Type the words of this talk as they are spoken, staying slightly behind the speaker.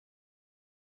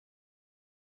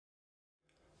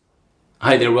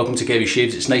Hi there, welcome to Kevy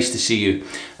Shaves. It's nice to see you,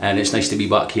 and it's nice to be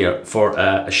back here for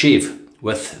a shave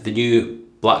with the new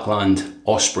Blackland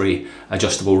Osprey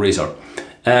adjustable razor.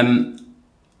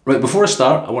 Right, before I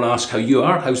start, I want to ask how you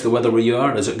are. How's the weather where you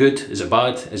are? Is it good? Is it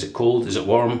bad? Is it cold? Is it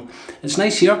warm? It's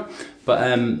nice here, but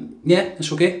yeah,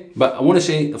 it's okay. But I want to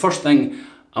say, the first thing,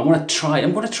 I'm going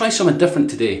to try something different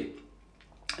today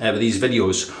with these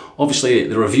videos. Obviously,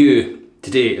 the review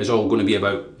today is all going to be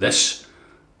about this,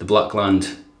 the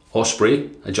Blackland Osprey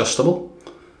adjustable.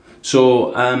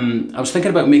 So I was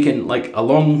thinking about making like a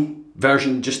long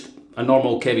version, just a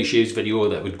normal Kevy Shaves video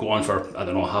that would go on for, I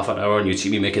don't know, half an hour, and you'd see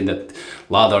me making the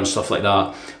lather and stuff like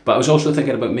that. But I was also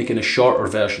thinking about making a shorter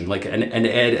version, like an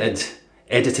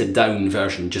edited down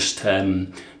version, just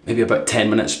maybe about 10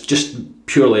 minutes, just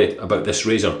purely about this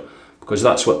razor, because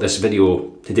that's what this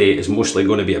video today is mostly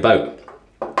going to be about,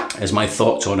 is my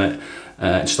thoughts on it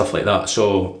and stuff like that.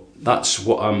 So that's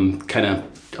what I'm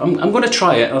going to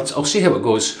try it. I'll see how it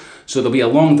goes. So there'll be a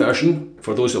long version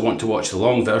for those that want to watch the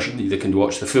long version. They can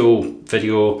watch the full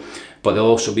video, but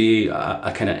there'll also be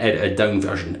a kind of edited down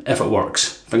version if it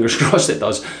works. Fingers crossed it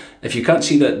does. If you can't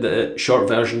see the short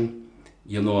version,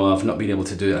 you'll know I've not been able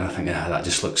to do it, and I think that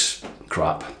just looks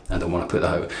crap. I don't want to put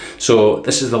that out. So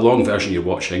this is the long version you're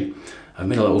watching. I've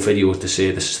made a little video to say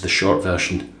this is the short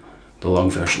version, the long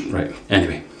version. Right,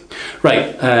 anyway.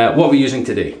 Right, what are we using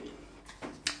today?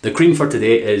 The cream for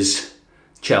today is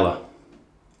Cella.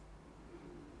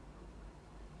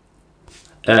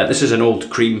 This is an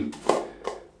old cream.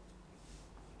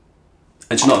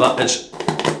 It's not that,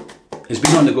 it's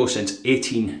been on the go since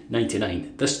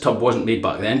 1899. This tub wasn't made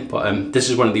back then, but this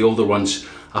is one of the older ones.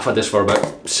 I've had this for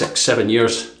about 6-7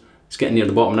 years. It's getting near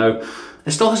the bottom now.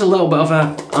 It still has a little bit of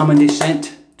a almondy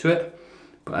scent to it,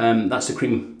 but that's the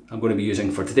cream I'm going to be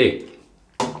using for today.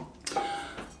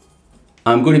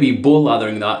 I'm going to be bowl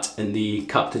lathering that in the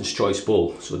Captain's Choice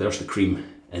bowl. So there's the cream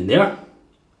in there.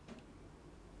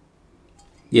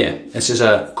 Yeah, this is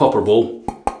a copper bowl,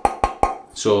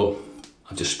 so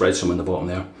I've just spread some on the bottom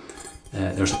there.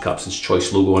 There's the Captain's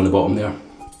Choice logo on the bottom there.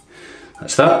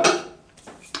 That's that.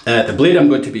 The blade I'm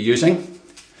going to be using,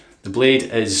 the blade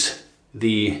is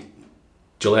the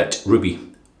Gillette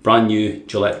Rubie, brand new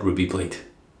Gillette Rubie blade.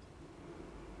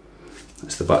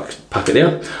 That's the back packet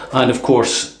there. And of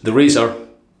course, the razor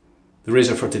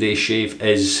for today's shave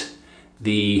is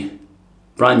the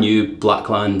brand new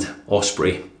Blackland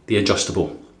Osprey, the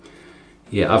adjustable.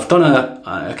 Yeah, I've done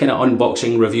a kind of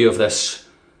unboxing review of this,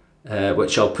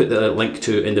 which I'll put the link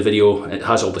to in the video. It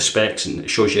has all the specs and it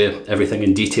shows you everything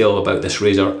in detail about this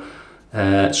razor.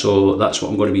 So that's what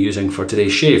I'm going to be using for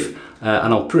today's shave.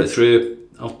 And I'll put it through,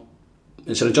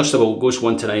 it's an adjustable, goes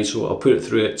 1 to 9, so I'll put it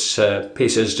through its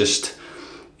paces, just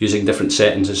using different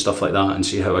settings and stuff like that, and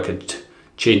see how I could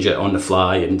change it on the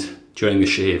fly and during the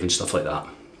shave and stuff like that.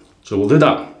 So we'll do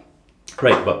that.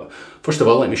 Right, but first of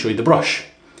all, let me show you the brush.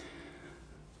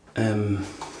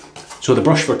 So the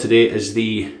brush for today is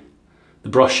the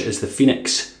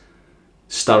Phoenix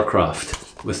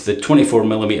Starcraft with the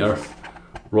 24mm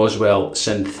Roswell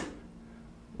synth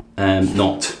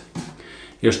knot.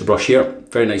 Here's the brush here,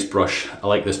 very nice brush. I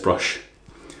like this brush.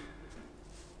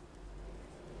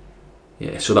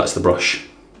 Yeah, so that's the brush.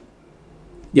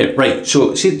 Yeah, right,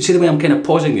 so see the way I'm kind of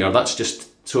pausing there? That's just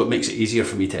so it makes it easier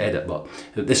for me to edit, but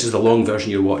this is the long version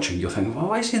you're watching. You'll think, well,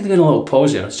 why is he doing a little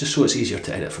pause there? It's just so it's easier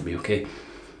to edit for me, okay?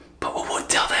 But we won't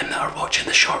tell them that are watching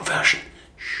the short version.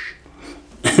 Shh.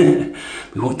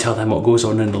 We won't tell them what goes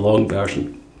on in the long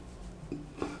version.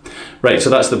 Right,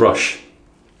 so that's the brush.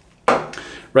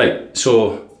 Right,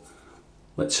 so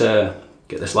let's get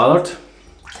this lathered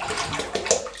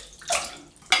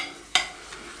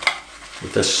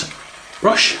with this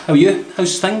brush. How are you?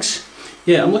 How's things?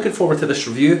 Yeah, I'm looking forward to this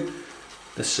review.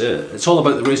 This it's all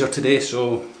about the razor today,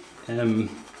 so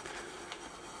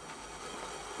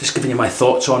just giving you my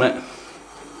thoughts on it,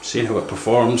 seeing how it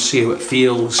performs, see how it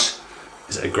feels.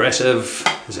 Is it aggressive?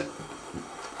 Is it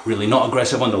really not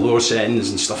aggressive on the lower settings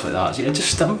and stuff like that? Yeah,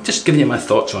 I'm just giving you my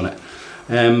thoughts on it.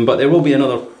 But there will be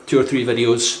another 2 or 3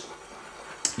 videos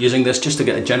using this just to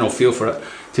get a general feel for it.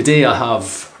 Today I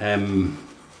have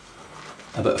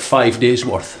about 5 days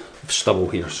worth of stubble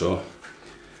here, so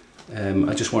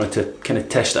I just wanted to kind of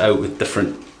test it out with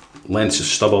different lengths of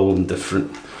stubble and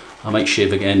different. I might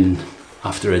shave again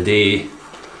after a day,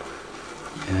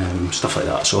 stuff like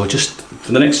that. So just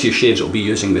for the next few shaves, I'll be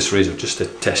using this razor just to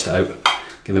test it out,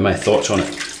 give me my thoughts on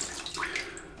it.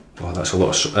 Well, that's a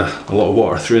lot of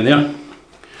water through in there.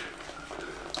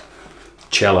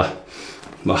 Cella,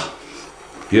 wow,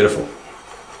 beautiful.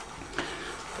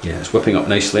 Yeah, it's whipping up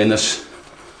nicely in this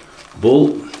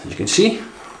bowl, as you can see.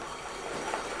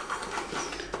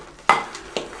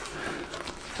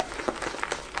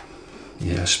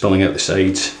 spilling out the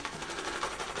sides.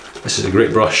 This is a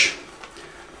great brush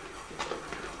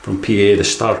from PAA the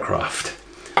Starcraft.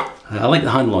 I like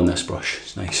the handle on this brush,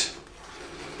 it's nice.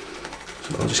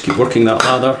 So I'll just keep working that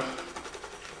lather.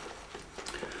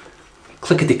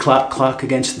 Clickety clack clack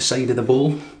against the side of the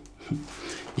bowl.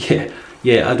 yeah,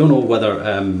 I don't know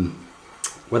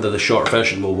whether the short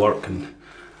version will work, and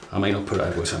I might not put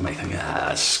it out, so I might think,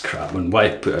 that's crap, and why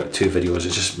put out 2 videos?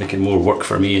 It's just making more work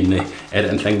for me in the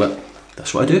editing thing, but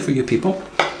that's what I do for you people.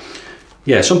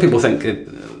 Yeah, some people think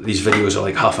these videos are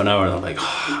like half an hour, and they're like,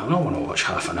 oh, I don't want to watch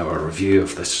half an hour review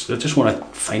of this. I just want to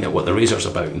find out what the razor's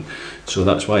about, and so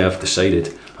that's why I've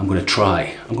decided I'm going to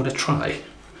try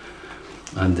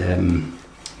and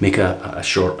make a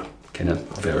short kind of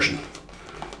version.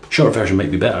 Short version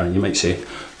might be better, and you might say,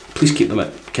 please keep them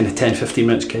at kind of 10-15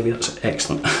 minutes, Kevy, that's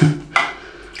excellent.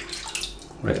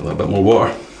 Right, a little bit more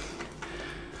water.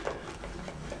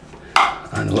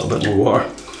 And a little bit more water.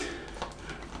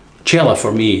 Cella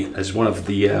for me is one of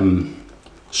the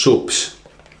soaps.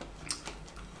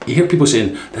 You hear people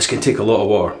saying, this can take a lot of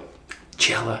water.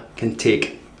 Cella can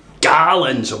take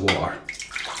gallons of water.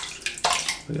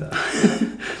 Look at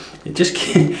that. It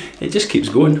just keeps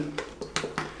going.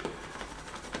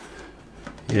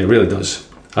 Yeah, it really does.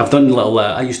 I've done little,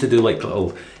 I used to do like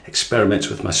little experiments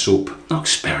with my soap. Not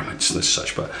experiments as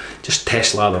such, but just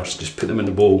test lathers. Just put them in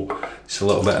the bowl. Just a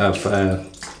little bit of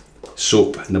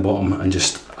soap in the bottom and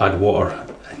just add water.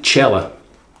 And Cella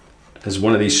is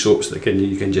one of these soaps that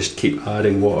you can just keep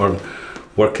adding water,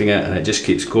 working it, and it just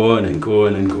keeps going and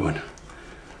going and going.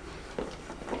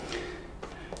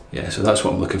 Yeah, so that's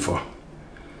what I'm looking for.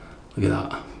 Look at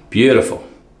that. Beautiful.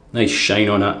 Nice shine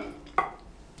on it.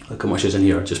 Look how much is in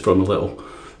here, just from a little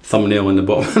thumbnail in the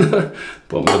bottom,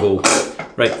 bottom of the bowl.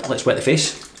 Right, let's wet the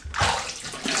face.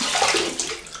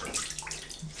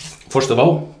 First of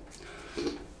all,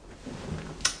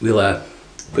 we'll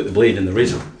put the blade in the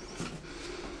razor.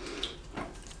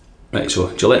 Right,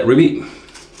 so Gillette Rubie.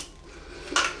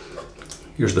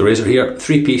 Here's the razor here,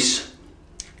 3-piece.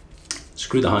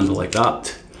 Screw the handle like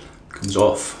that. Comes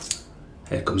off.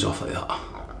 Head comes off like that.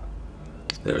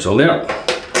 There's all there.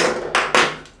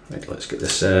 Right, let's get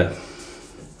this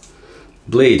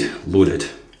blade loaded.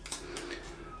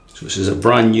 So this is a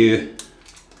brand new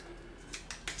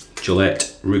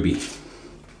Gillette Rubie.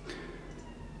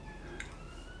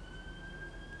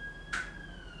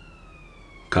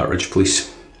 Cartridge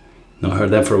police. Not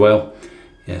heard them for a while.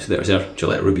 Yeah, so there's our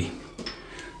Gillette Rubie.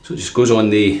 So it just goes on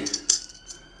the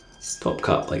top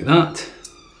cap like that.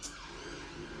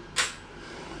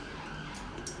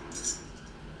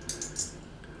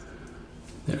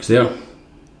 There's there.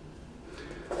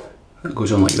 It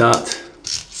goes on like that.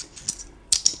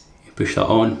 You push that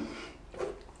on.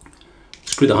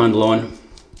 Screw the handle on.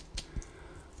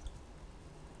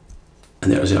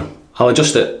 And there's there. I'll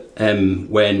adjust it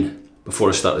before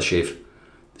I start the shave.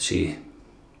 See,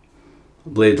 the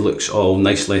blade looks all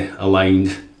nicely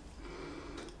aligned.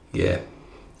 Yeah,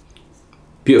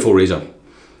 beautiful razor.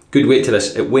 Good weight to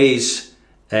this. It weighs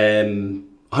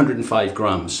 105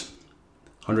 grams.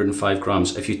 105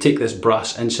 grams. If you take this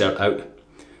brass insert out,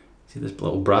 see this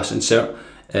little brass insert,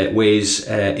 it weighs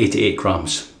 88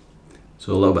 grams.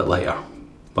 So a little bit lighter,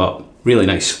 but really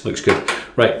nice, looks good.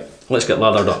 Right, let's get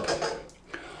lathered up.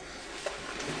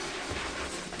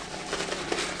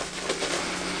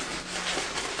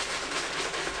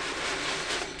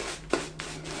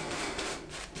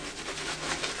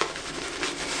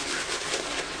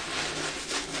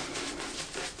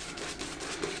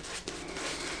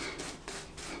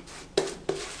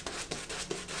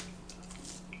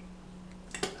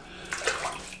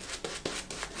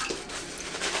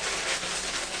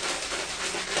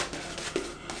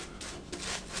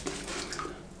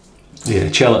 Yeah,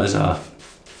 Cella is a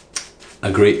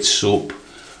great soap,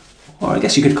 or I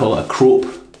guess you could call it a croap.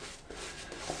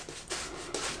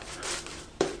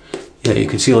 Yeah, you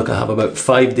can see, look, I have about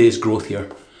 5 days growth here,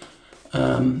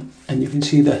 and you can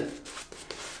see the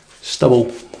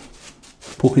stubble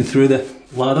poking through the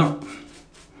lather.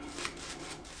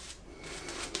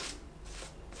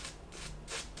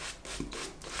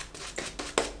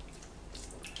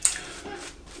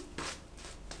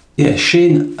 Yeah,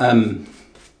 Shane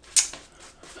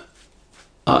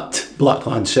at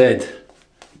Blackland said,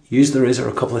 use the razor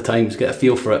a couple of times, get a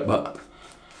feel for it, but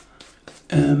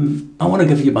I want to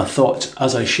give you my thoughts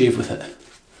as I shave with it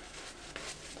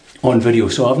on video.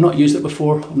 So I've not used it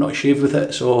before, I've not shaved with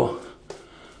it, so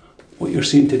what you're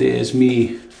seeing today is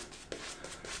me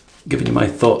giving you my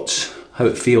thoughts, how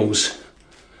it feels,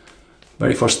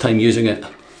 very first time using it,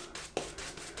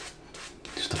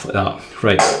 stuff like that.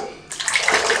 Right,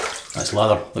 that's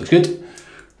lather, looks good.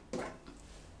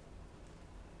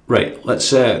 Right,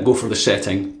 let's go for the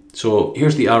setting. So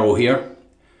here's the arrow here.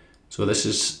 So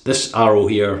this arrow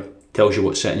here tells you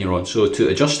what setting you're on. So to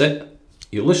adjust it,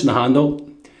 you loosen the handle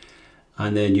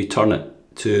and then you turn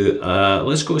it to,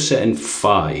 let's go setting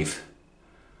 5.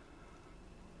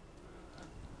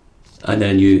 And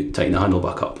then you tighten the handle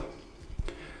back up.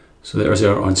 So there's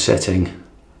our on setting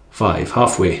 5,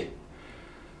 halfway.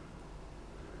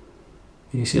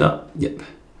 Can you see that? Yep.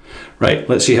 Right,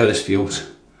 let's see how this feels.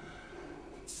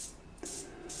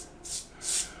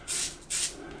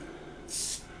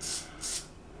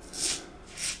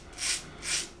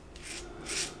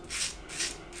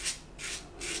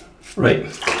 Right,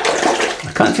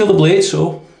 I can't feel the blade,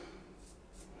 so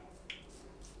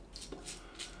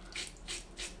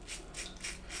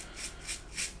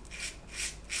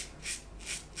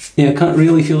yeah, I can't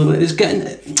really feel the blade.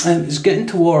 It's getting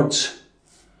towards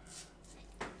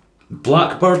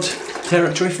Blackbird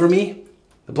territory for me.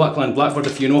 The Blackland Blackbird,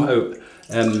 if you know how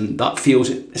that feels,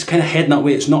 it's kind of heading that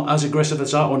way. It's not as aggressive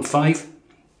as that on 5.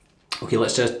 Okay,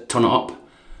 let's just turn it up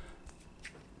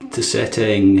to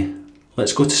setting.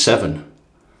 Let's go to 7.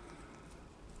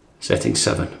 Setting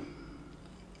 7.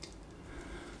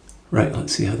 Right,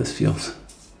 let's see how this feels.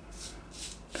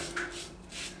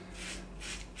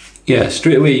 Yeah,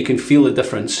 straight away you can feel the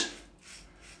difference.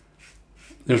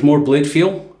 There's more blade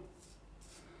feel.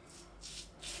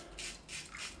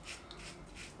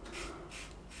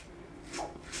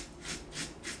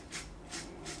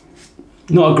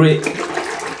 Not a great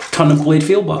ton of blade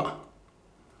feel, but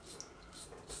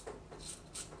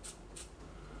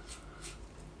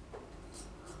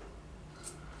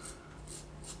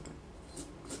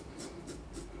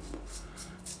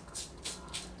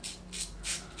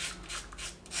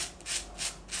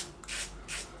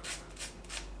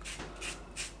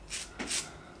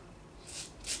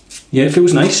yeah, it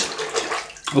feels nice.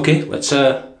 Okay, let's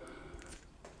take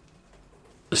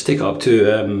it up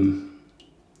to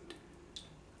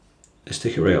let's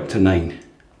take it right up to 9.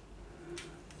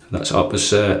 That's up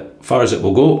as far as it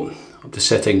will go, up to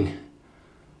setting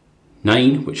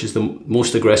 9, which is the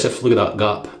most aggressive. Look at that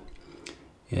gap.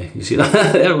 Yeah, you see that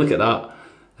there? Look at that.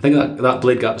 I think that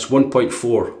blade gap is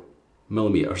 1.4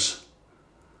 millimeters.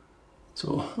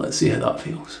 So let's see how that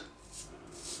feels.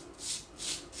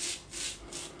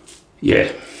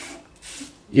 Yeah,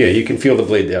 you can feel the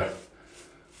blade there,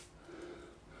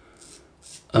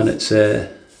 and it's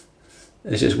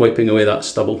just wiping away that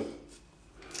stubble.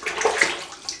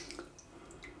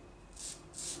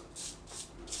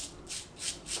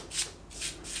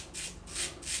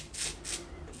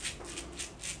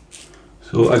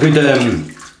 So a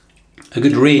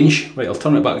good range. Right, I'll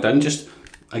turn it back down. Just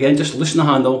loosen the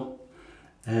handle.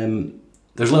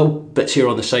 There's little bits here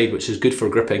on the side which is good for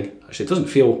gripping. Actually, it doesn't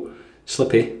feel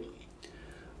slippy.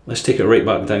 Let's take it right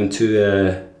back down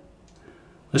to,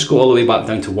 let's go all the way back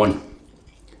down to 1.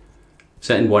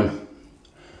 Setting 1.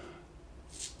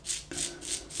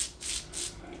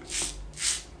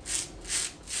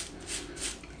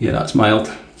 Yeah, that's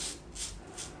mild.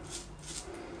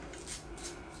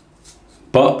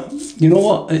 But you know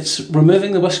what? It's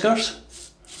removing the whiskers,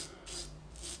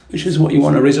 which is what you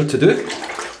want a razor to do.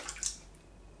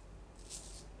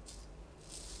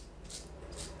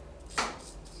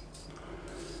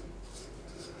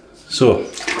 So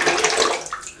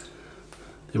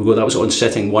there we go, that was on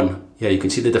setting 1. Yeah, you can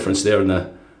see the difference there in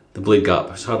the blade gap.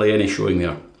 There's hardly any showing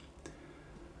there.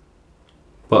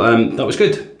 But that was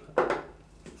good.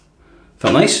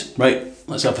 Felt nice. Right,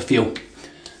 let's have a feel.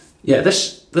 Yeah,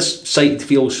 this side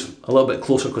feels a little bit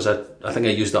closer because I think I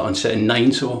used that on setting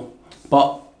 9, so,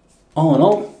 but all in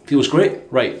all, feels great.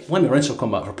 Right, let me rinse, I'll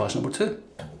come back for pass number 2.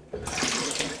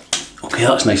 Okay,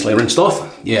 that's nicely rinsed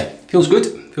off. Yeah, feels good,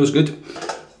 feels good.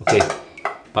 Okay,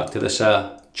 back to this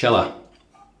Cella.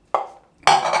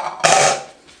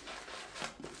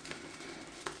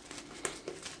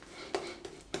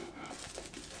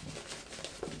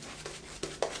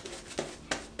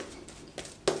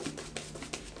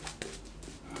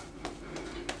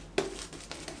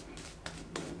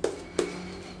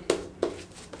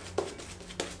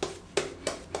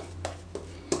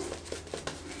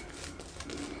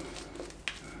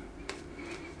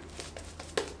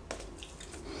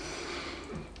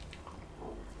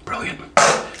 Brilliant.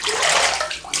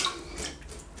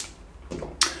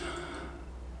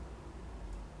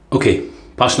 Okay,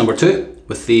 pass number 2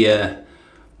 with the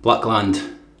Blackland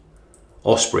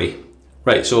Osprey.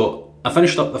 Right, so I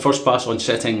finished up the first pass on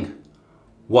setting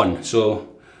 1. So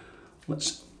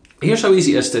here's how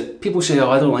easy it is to, people say, oh,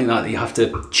 I don't like that you have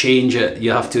to change it,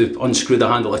 you have to unscrew the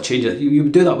handle to change it. You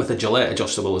would do that with a Gillette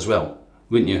adjustable as well,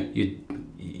 wouldn't you?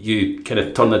 You kind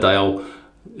of turn the dial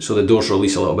so the doors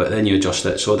release a little bit, then you adjust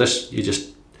it. So this, you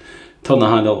just turn the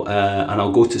handle and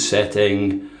I'll go to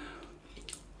setting,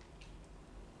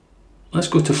 let's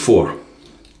go to 4,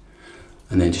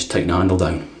 and then just tighten the handle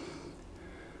down.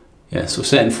 Yeah, so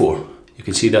setting 4. You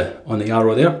can see that on the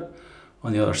arrow there,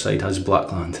 on the other side has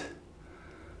Blackland.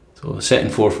 So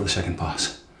setting 4 for the second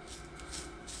pass.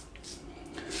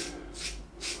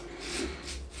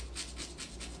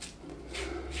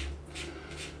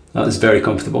 That is very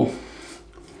comfortable.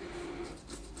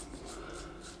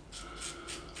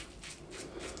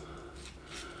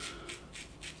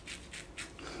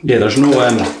 Yeah, there's no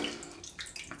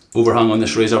overhang on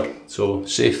this razor, so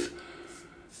safe.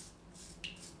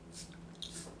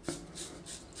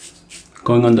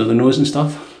 Going under the nose and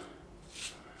stuff.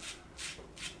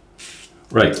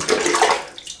 Right,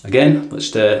 again,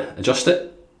 let's adjust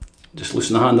it. Just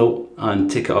loosen the handle and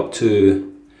take it up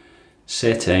to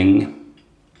setting,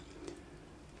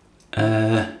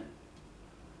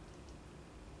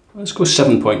 let's go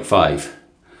 7.5.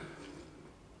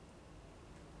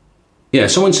 Yeah,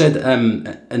 someone said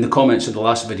in the comments of the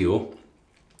last video,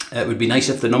 it would be nice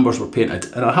if the numbers were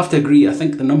painted, and I have to agree. I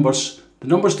think the numbers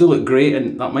do look great,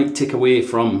 and that might take away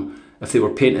from, if they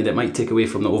were painted, it might take away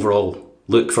from the overall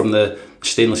look from the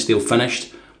stainless steel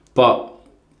finished. But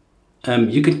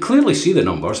you can clearly see the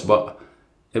numbers, but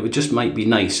it would just might be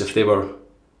nice if they were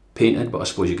painted. But I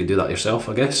suppose you could do that yourself,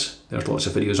 I guess. There's lots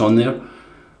of videos on there.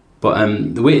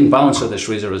 But the weight and balance of this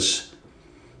razor is,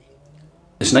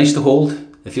 it's nice to hold.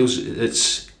 It feels,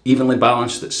 it's evenly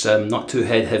balanced, it's not too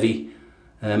head heavy.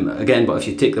 Again, but if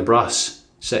you take the brass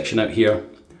section out here,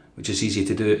 which is easy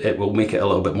to do, it will make it a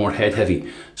little bit more head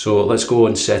heavy. So let's go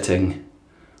on setting,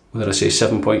 what did I say,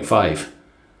 7.5?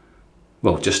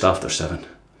 Well, just after 7.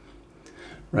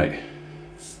 Right.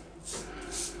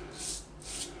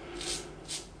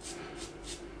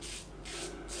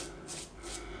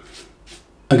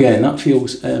 Again, that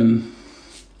feels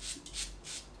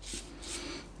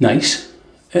nice.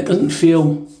 It doesn't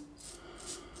feel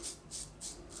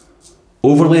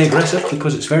overly aggressive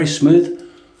because it's very smooth.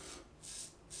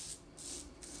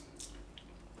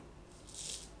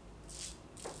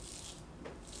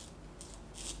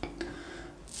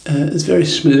 It's very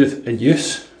smooth in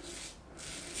use.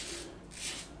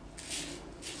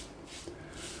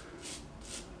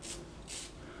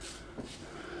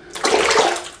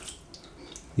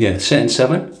 Yeah, setting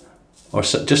 7 or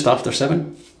just after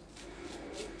 7.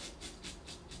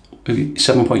 Maybe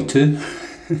 7.2.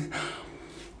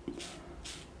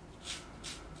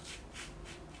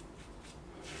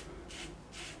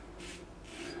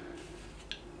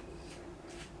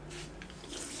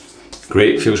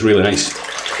 Great, feels really nice,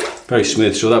 very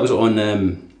smooth. So that was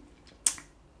on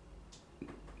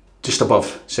just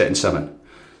above setting 7.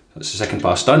 That's the second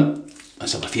pass done.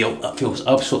 That's how I feel. That feels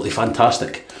absolutely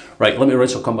fantastic. Right, let me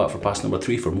rinse. I'll come back for pass number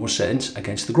 3 for more settings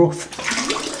against the growth.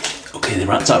 Okay,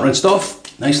 that's that rinsed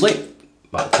off nicely.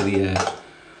 Back to the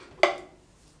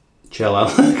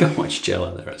Cella. Look how much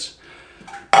Cella there is.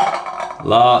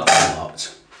 Lots and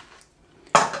lots.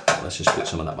 Let's just put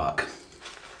some of that back.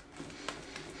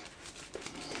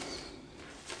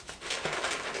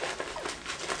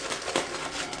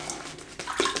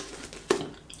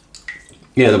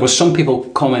 Yeah, there was some people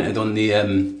commented on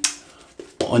the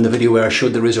video where I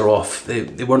showed the razor off.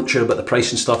 They weren't sure about the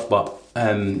price and stuff, but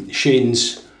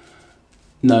Shane's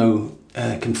now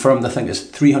confirmed, I think it's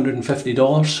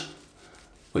 $350,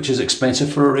 which is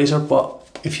expensive for a razor.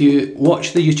 But if you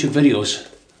watch the YouTube videos,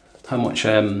 how much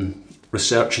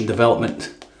research and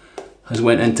development has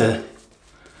went into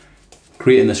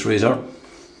creating this razor.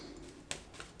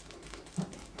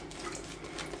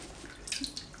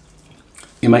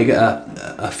 You might get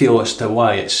a feel as to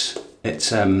why it's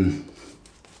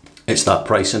that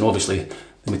price, and obviously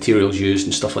the materials used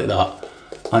and stuff like that.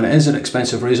 And it is an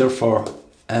expensive razor for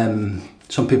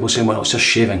some people saying, well, it's just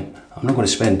shaving. I'm not going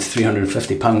to spend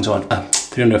 £350 on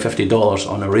 $350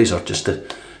 on a razor just to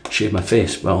shave my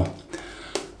face. Well,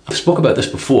 I've spoke about this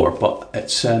before, but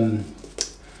it's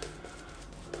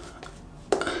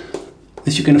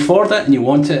if you can afford it and you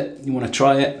want it, you want to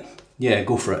try it, yeah,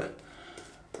 go for it.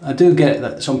 I do get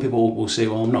that some people will say,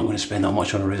 well, I'm not going to spend that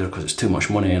much on a razor because it's too much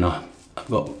money and I've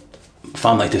got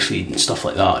family to feed and stuff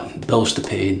like that, and bills to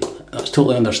pay. And I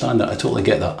totally understand that, I totally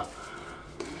get that.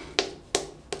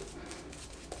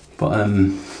 But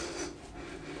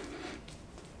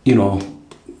you know,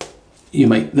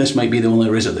 this might be the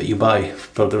only razor that you buy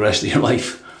for the rest of your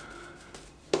life.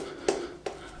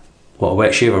 What, a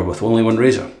wet shaver with only one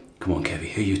razor? Come on, Kevy,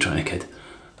 who are you trying to kid?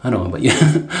 I know, but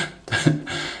yeah.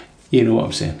 You know what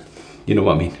I'm saying. You know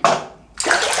what I mean.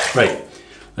 Right,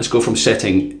 let's go from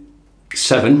setting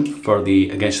 7 for the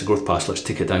against the growth pass. Let's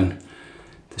take it down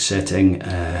to setting,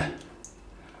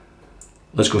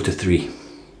 let's go to 3.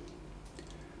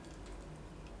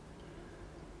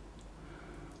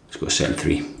 Let's go to setting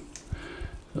 3.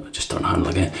 Just turn the handle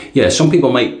again. Yeah, some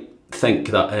people might think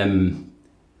that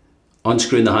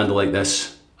unscrewing the handle like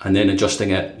this and then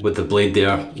adjusting it with the blade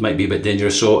there might be a bit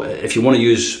dangerous. So if you want to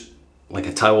use like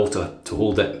a towel to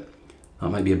hold it, that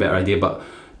might be a better idea, but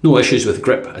no issues with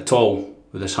grip at all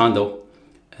with this handle.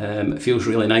 It feels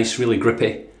really nice, really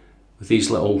grippy with these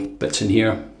little bits in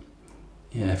here.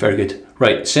 Yeah, very good.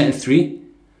 Right, setting 3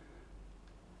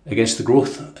 against the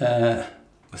growth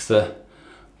with the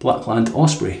Blackland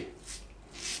Osprey.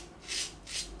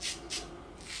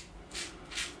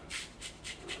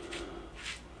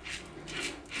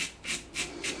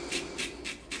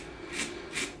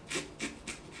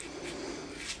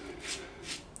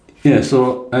 Yeah,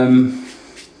 so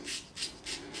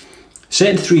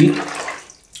setting 3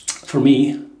 for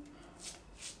me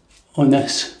on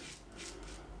this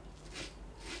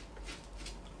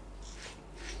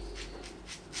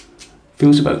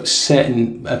feels about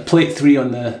setting plate 3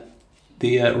 on the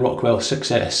Rockwell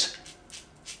 6S,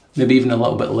 maybe even a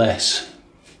little bit less.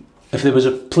 If there was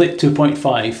a plate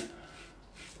 2.5,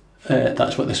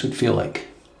 that's what this would feel like.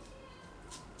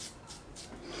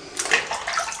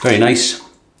 Very nice.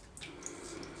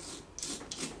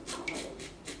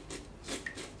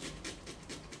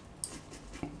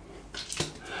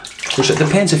 Of course, it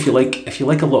depends if you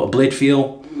like a lot of blade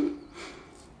feel.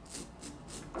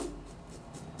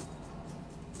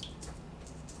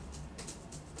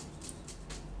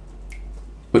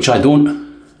 Which I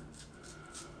don't.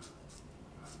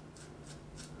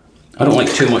 I don't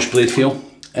like too much blade feel.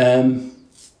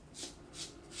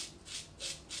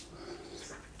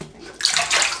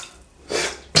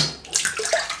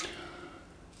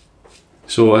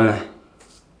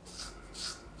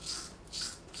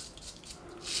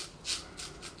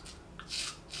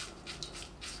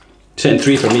 Setting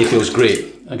 3 for me feels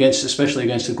great, especially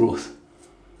against the growth.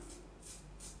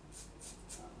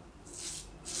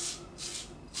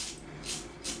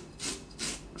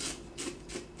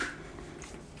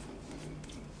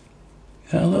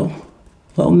 Got a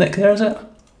little nick there, is it?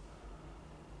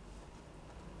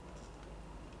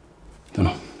 Don't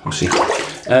know, we'll see.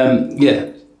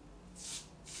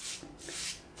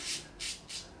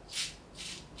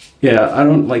 Yeah, I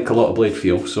don't like a lot of blade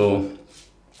feel, so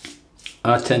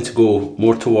I tend to go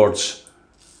more towards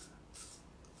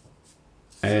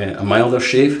a milder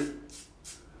shave.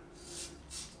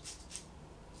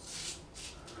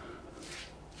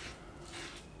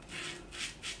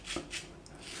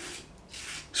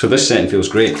 So this setting feels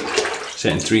great,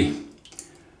 setting 3.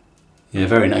 Yeah,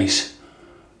 very nice.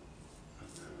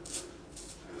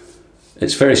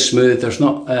 It's very smooth, there's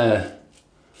not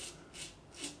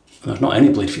any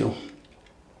blade feel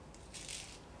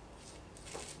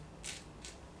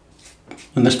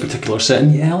in this particular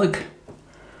setting. Yeah, look,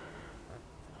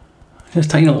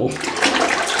 just tiny little,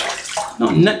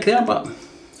 not nick there, but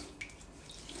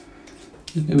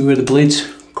maybe where the blades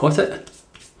caught it.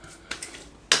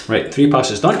 Right, 3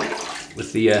 passes done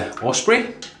with the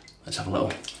Osprey. Let's have a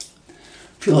little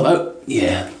feel it out.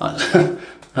 Yeah,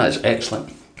 that's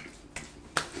excellent.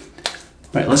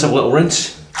 Right, let's have a little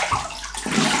rinse.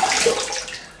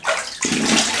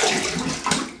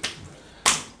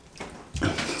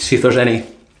 See if there's any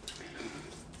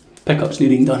pickups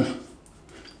needing done.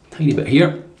 Tiny bit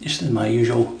here, just in my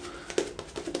usual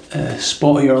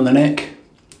spot here on the neck.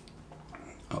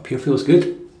 Up here feels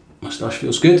good, moustache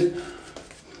feels good.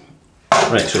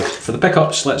 Right, so for the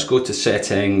pickups, let's go to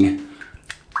setting,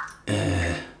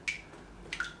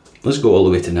 let's go all the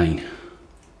way to 9.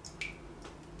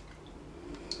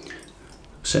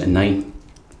 Setting 9,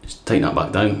 just tighten that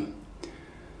back down.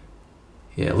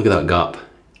 Yeah, look at that gap.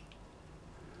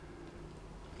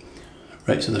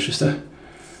 Right, so there's just a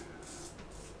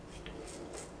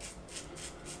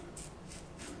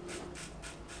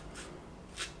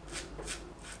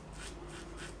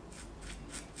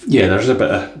yeah, there's a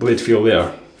bit of blade feel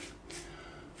there.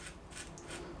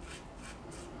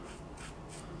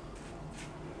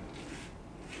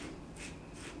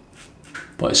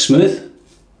 But it's smooth.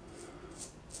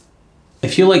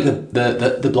 If you like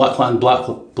the Blackland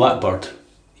Blackbird,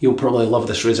 you'll probably love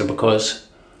this razor because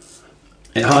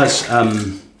it has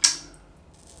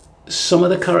some of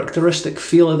the characteristic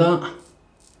feel of that,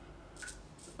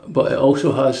 but it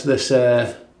also has this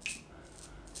the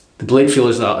blade feel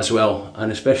is that as well,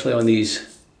 and especially on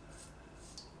these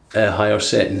higher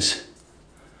settings.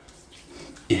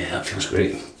 Yeah, that feels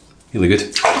great, really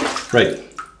good. Right,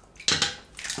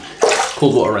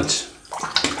 cold water rinse.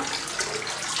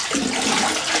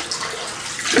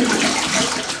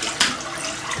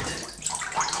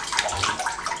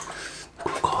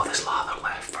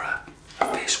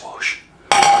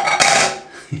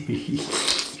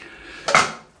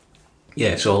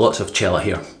 Yeah, so lots of Cella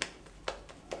here.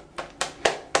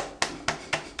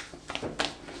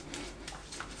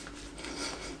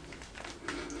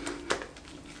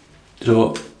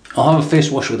 So I'll have a face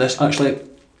wash with this. Actually,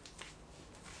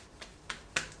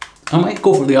 I might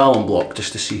go for the alum block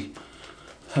just to see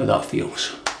how that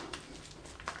feels.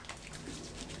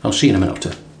 I'll see in a minute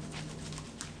or two.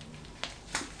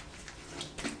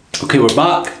 Okay, we're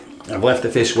back. I've left the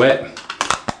face wet.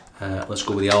 Let's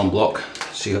go with the alum block,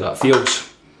 see how that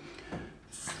feels.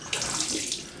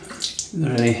 Is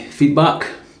there any feedback?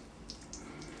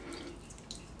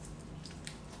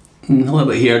 A little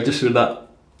bit here, just where that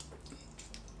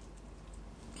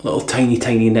little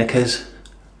tiny nick is.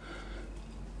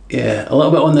 Yeah, a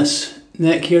little bit on this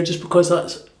neck here, just because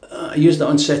that's I used it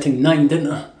on setting 9,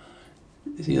 didn't I?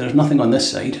 See, there's nothing on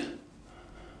this side.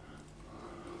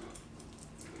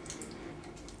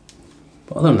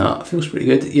 But other than that, it feels pretty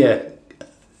good. Yeah,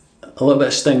 a little bit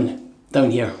of sting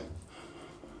down here.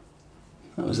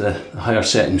 That was the higher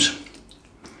settings.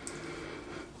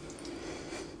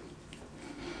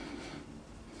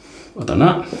 Other than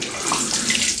that,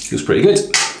 feels pretty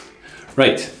good.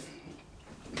 Right,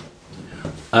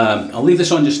 I'll leave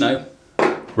this on just now.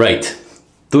 Right,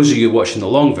 those of you watching the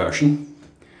long version,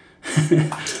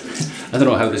 I don't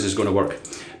know how this is going to work.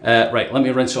 Right, let me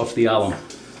rinse off the alum.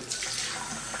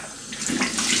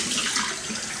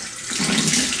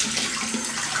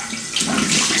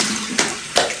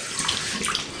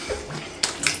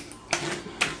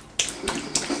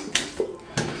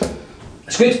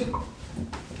 That's good.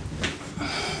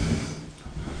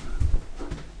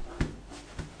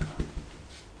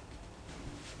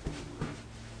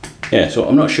 Yeah, so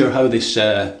I'm not sure how this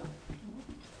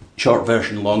short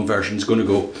version, long version is going to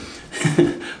go,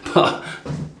 but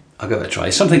I'll give it a try.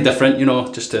 Something different, you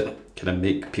know, just to kind of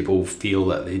make people feel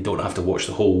that they don't have to watch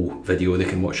the whole video, they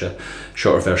can watch a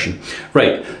shorter version.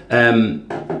 Right, there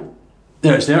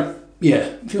it's there. Yeah,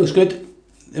 it feels good.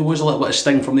 There was a little bit of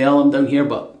sting from the alum down here,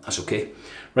 but that's okay.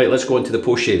 Right, let's go into the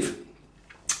post-shave.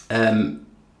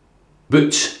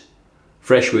 Boots,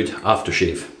 Freshwood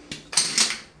aftershave.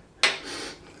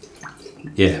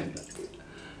 Yeah,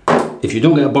 if you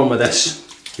don't get a burn with this,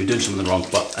 you're doing something wrong,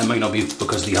 but it might not be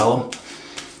because of the alum.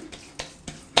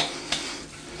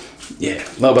 Yeah,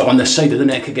 a little bit on this side of the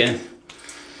neck again.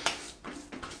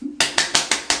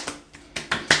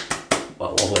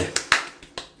 What a lovely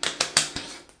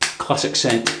classic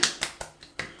scent.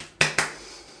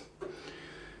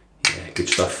 Yeah, good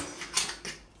stuff.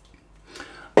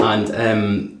 And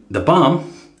the balm,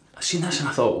 I seen this and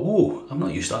I thought, oh, I've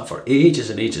not used that for ages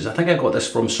and ages. I think I got this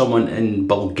from someone in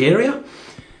Bulgaria.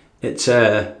 It's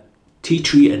tea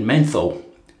tree and menthol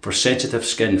for sensitive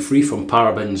skin, free from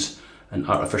parabens and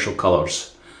artificial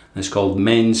colours. And it's called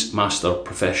Men's Master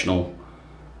Professional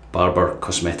Barber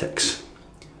Cosmetics.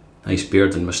 Nice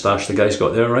beard and moustache the guy's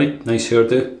got there, right? Nice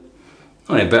hairdo.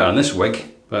 Not any better than this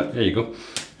wig, but there you go.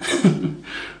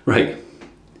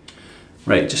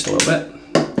 Right, just a little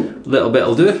bit. Little bit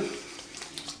will do.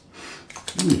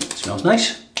 Smells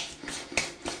nice.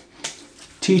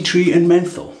 Tea tree and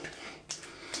menthol.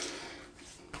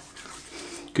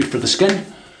 Good for the skin.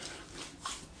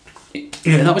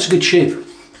 Yeah, that was a good shave.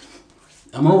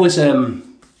 I'm always a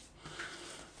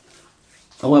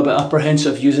little bit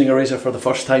apprehensive using a razor for the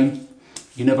first time.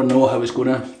 You never know how it's going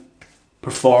to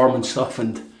perform and stuff,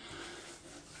 and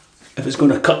if it's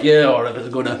going to cut you or if it's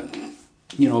going to,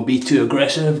 you know, be too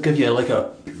aggressive, give you like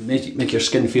make your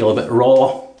skin feel a bit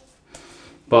raw.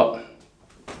 But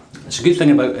it's a good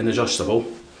thing about an adjustable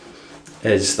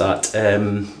is that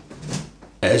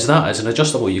it's an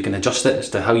adjustable. You can adjust it as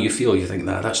to how you feel. You think,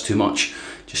 nah, that's too much,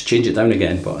 just change it down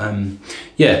again. But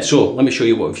yeah, so let me show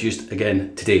you what we've used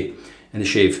again today in the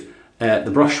shave.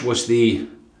 The brush was the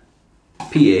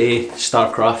PAA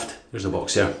Starcraft. There's a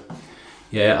box there.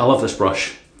 Yeah, I love this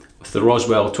brush with the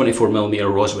Roswell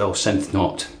 24mm Roswell synth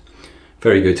knot.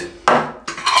 Very good.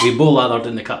 We bowl lathered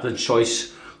in the Captain's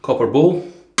Choice copper bowl.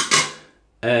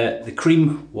 The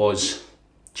cream was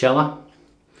Cella.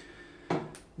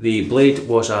 The blade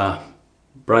was a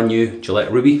brand new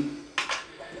Gillette Rubie.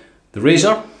 The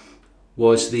razor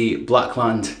was the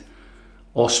Blackland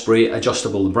Osprey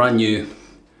adjustable, brand new.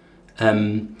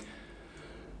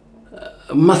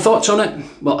 My thoughts on it,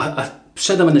 well, I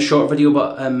said them in the short video,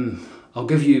 but I'll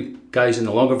give you guys in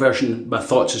the longer version my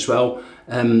thoughts as well.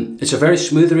 It's a very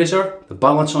smooth razor. The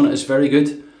balance on it is very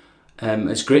good.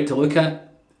 It's great to look at.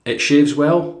 It shaves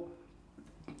well.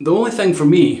 The only thing for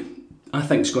me, I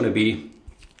think, is going to be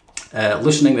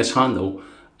loosening this handle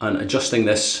and adjusting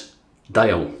this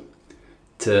dial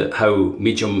to how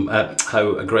medium,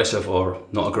 how aggressive or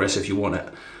not aggressive you want it.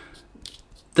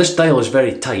 This dial is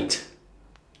very tight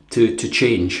to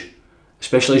change,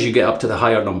 especially as you get up to the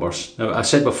higher numbers. Now, I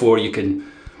said before you can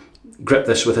grip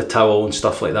this with a towel and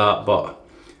stuff like that, but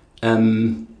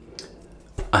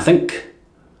I think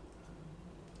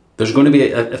there's going to be,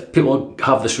 if people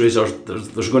have this razor,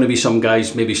 there's going to be some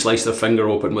guys maybe slice their finger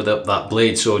open with that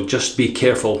blade, so just be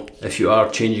careful if you are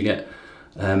changing it.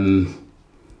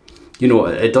 You know,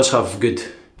 it does have good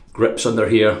grips under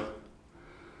here.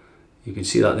 You can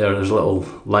see that there's little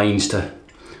lines to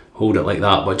hold it like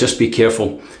that, but just be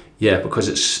careful, yeah, because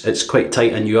it's quite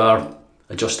tight and you are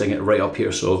adjusting it right up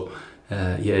here, so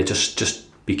yeah,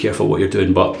 just be careful what you're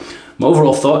doing. But my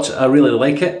overall thoughts, I really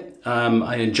like it.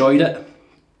 I enjoyed it.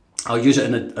 I'll use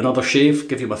it in another shave,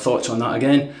 give you my thoughts on that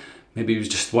again. Maybe it was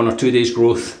just 1 or 2 days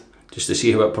growth, just to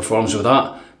see how it performs with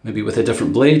that, maybe with a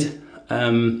different blade.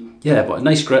 Yeah, but a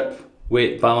nice grip,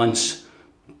 weight, balance.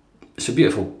 It's a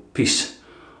beautiful piece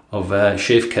of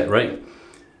shave kit, right?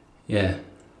 Yeah.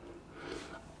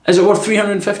 Is it worth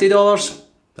 $350?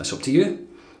 That's up to you.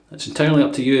 That's entirely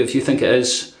up to you if you think it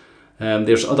is.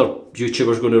 There's other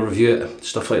YouTubers going to review it,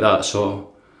 stuff like that,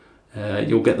 so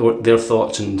you'll get their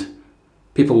thoughts, and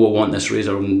people will want this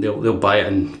razor and they'll buy it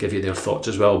and give you their thoughts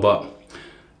as well. But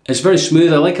it's very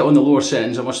smooth. I like it on the lower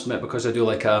settings, I must admit, because I do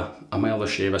like a milder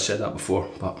shave. I said that before,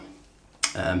 but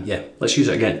yeah, let's use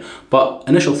it again. But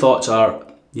initial thoughts are,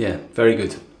 yeah, very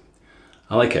good.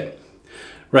 I like it.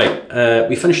 Right,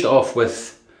 we finished it off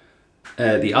with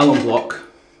the Alum block,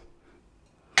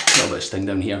 a little bit of sting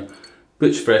down here,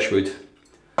 boots Freshwood,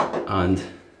 and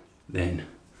then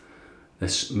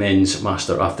this men's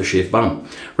master aftershave balm.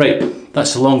 Right,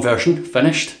 that's the long version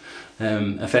finished.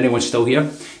 If anyone's still here,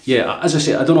 yeah, as I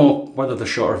say, I don't know whether the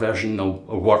shorter version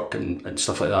will work and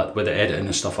stuff like that with the editing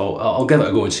and stuff. I'll give it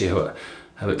a go and see how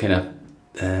it kind of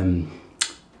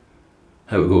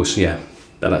how it goes. Yeah,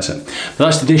 that's it. But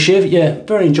that's today's shave. Yeah,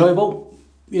 very enjoyable.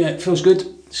 Yeah, it feels good.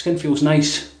 Skin feels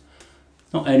nice.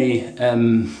 Not any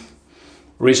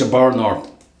razor burn or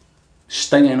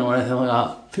stinging or anything like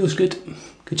that. Feels good.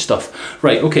 Good stuff.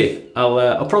 Right, okay,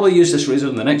 I'll probably use this razor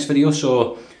in the next video,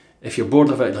 so if you're bored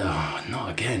of it, like, oh, not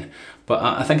again. But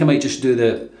I think I might just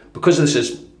do because this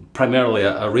is primarily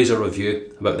a razor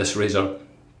review about this razor,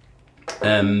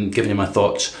 giving you my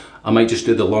thoughts, I might just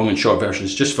do the long and short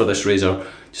versions just for this razor,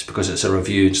 just because it's a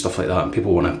review and stuff like that, and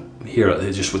people want to hear it,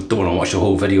 they just don't want to watch the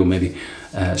whole video maybe.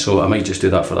 So I might just do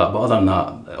that for that, but other than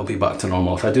that, it'll be back to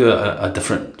normal. If I do a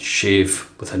different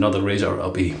shave with another razor,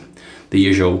 it'll be the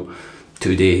usual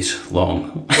 2 days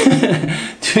long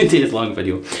 2 days long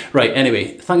video. Right,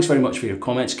 anyway, thanks very much for your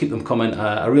comments. Keep them coming.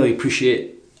 I really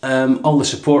appreciate all the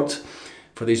support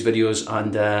for these videos,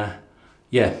 and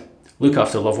yeah, look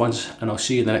after loved ones, and I'll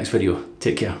see you in the next video.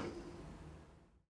 Take care.